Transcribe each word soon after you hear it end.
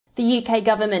The UK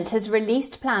government has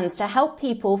released plans to help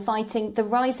people fighting the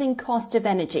rising cost of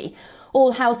energy.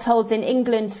 All households in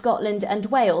England, Scotland and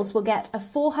Wales will get a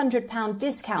 £400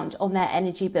 discount on their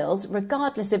energy bills,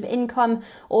 regardless of income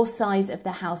or size of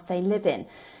the house they live in.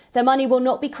 The money will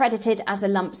not be credited as a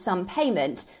lump sum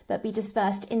payment, but be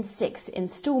dispersed in 6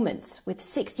 instalments, with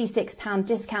 £66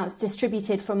 discounts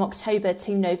distributed from October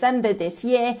to November this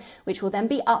year, which will then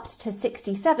be upped to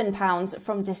 £67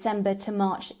 from December to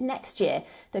March next year,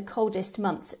 the coldest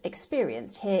months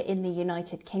experienced here in the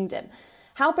United Kingdom.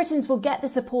 How Britons will get the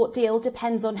support deal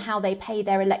depends on how they pay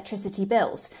their electricity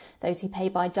bills. Those who pay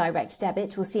by direct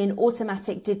debit will see an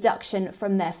automatic deduction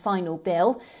from their final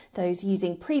bill. Those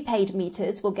using prepaid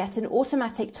meters will get an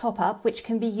automatic top-up which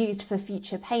can be used for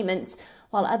future payments,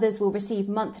 while others will receive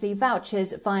monthly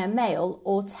vouchers via mail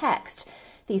or text.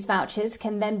 These vouchers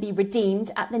can then be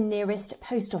redeemed at the nearest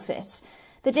post office.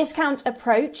 The discount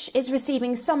approach is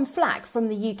receiving some flack from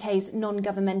the UK's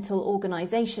non-governmental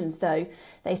organisations, though.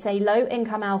 They say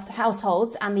low-income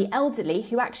households and the elderly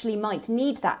who actually might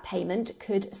need that payment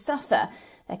could suffer.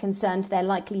 They're concerned they're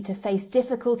likely to face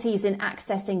difficulties in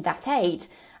accessing that aid,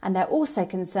 and they're also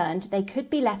concerned they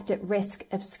could be left at risk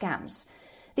of scams.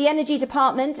 The Energy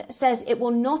Department says it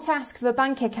will not ask for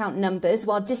bank account numbers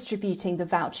while distributing the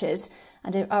vouchers,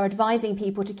 and are advising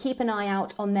people to keep an eye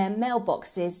out on their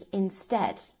mailboxes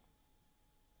instead.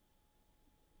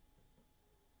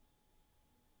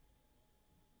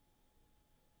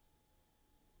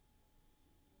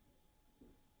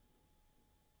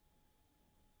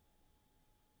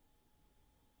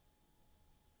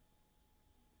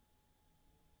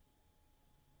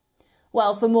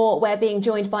 Well, for more, we're being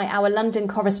joined by our London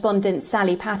correspondent,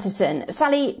 Sally Patterson.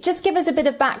 Sally, just give us a bit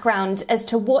of background as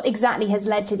to what exactly has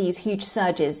led to these huge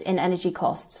surges in energy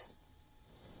costs.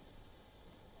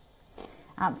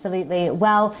 Absolutely.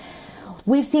 Well,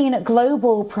 we've seen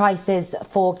global prices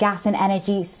for gas and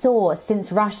energy soar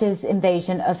since Russia's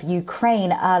invasion of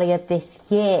Ukraine earlier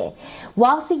this year.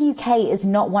 Whilst the UK is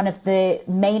not one of the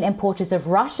main importers of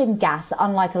Russian gas,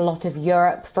 unlike a lot of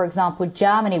Europe, for example,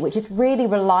 Germany, which is really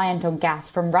reliant on gas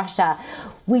from Russia,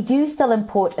 we do still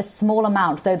import a small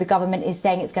amount, though the government is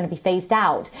saying it's going to be phased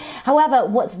out. However,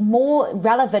 what's more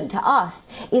relevant to us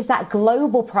is that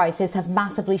global prices have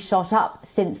massively shot up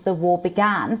since the war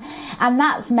began. And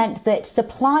that's meant that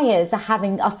suppliers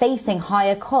are facing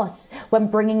higher costs when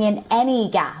bringing in any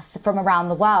gas from around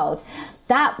the world.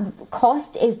 That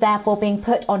cost is therefore being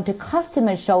put onto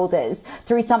customers' shoulders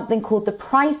through something called the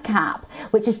price cap,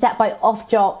 which is set by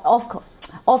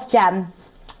Ofgem,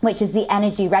 which is the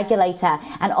energy regulator.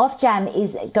 And Ofgem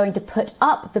is going to put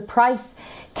up the price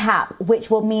cap, which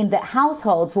will mean that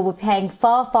households will be paying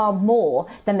far, far more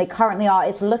than they currently are.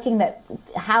 It's looking that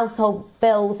household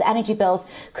bills, energy bills,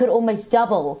 could almost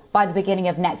double by the beginning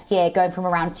of next year, going from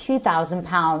around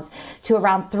 £2,000 to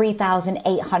around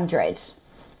 £3,800.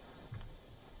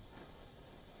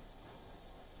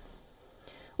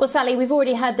 Well, Sally, we've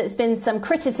already heard there's been some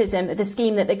criticism of the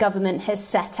scheme that the government has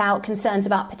set out, concerns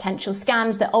about potential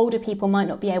scams, that older people might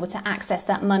not be able to access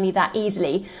that money that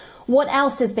easily. What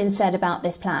else has been said about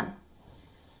this plan?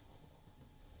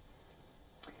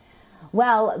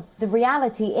 Well, the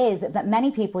reality is that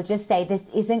many people just say this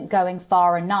isn't going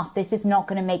far enough. This is not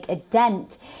going to make a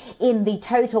dent in the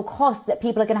total costs that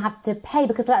people are going to have to pay,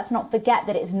 because let's not forget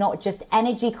that it's not just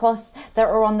energy costs that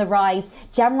are on the rise.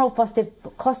 General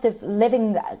cost of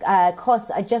living costs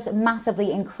are just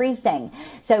massively increasing.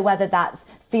 So whether that's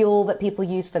fuel that people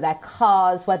use for their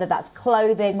cars, whether that's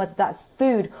clothing, whether that's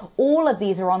food, all of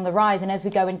these are on the rise. And as we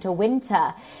go into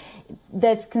winter,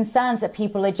 there's concerns that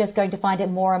people are just going to find it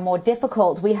more and more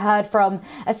difficult. We heard from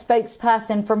a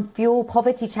spokesperson from fuel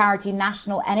poverty charity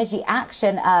National Energy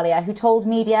Action earlier, who told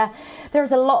media there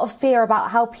is a lot of fear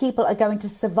about how people are going to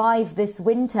survive this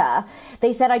winter.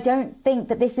 They said, I don't think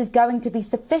that this is going to be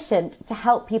sufficient to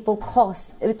help people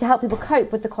cope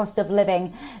with the cost of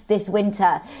living this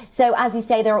winter. So as you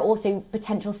say, there are also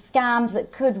potential scams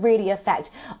that could really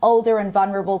affect older and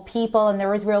vulnerable people. And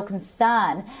there is real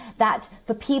concern that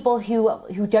for people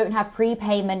who don't have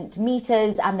prepayment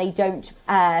meters and they don't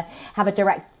have a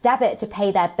direct debit to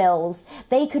pay their bills,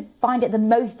 they could find it the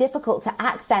most difficult to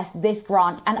access this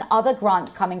grant and other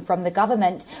grants coming from the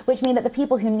government, which mean that the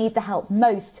people who need the help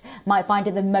most might find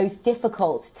it the most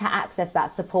difficult to access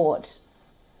that support.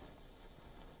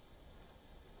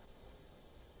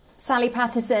 Sally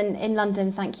Patterson in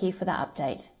London, thank you for that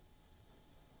update.